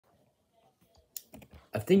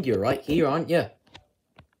I think you're right here, aren't you?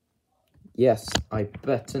 Yes, I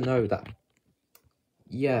better know that.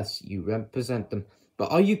 Yes, you represent them.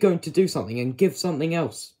 But are you going to do something and give something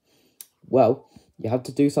else? Well, you have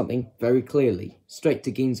to do something very clearly. Straight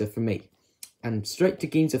to Ginza for me. And straight to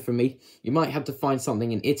Ginza for me, you might have to find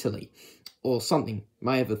something in Italy. Or something, you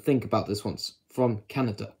might ever think about this once, from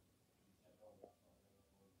Canada.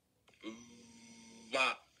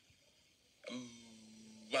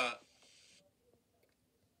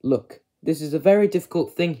 Look, this is a very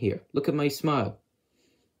difficult thing here. Look at my smile.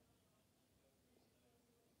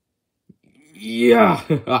 Yeah!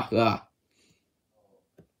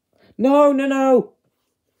 No, no, no!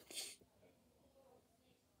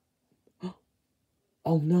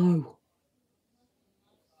 Oh no!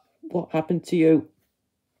 What happened to you?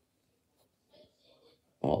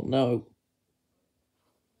 Oh no.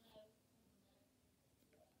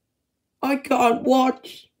 I can't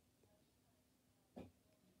watch!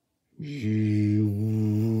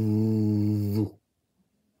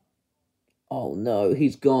 Oh no,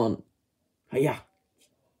 he's gone. Hiya!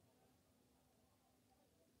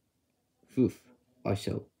 Oof, I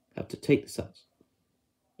shall have to take this out.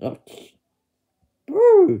 Oh.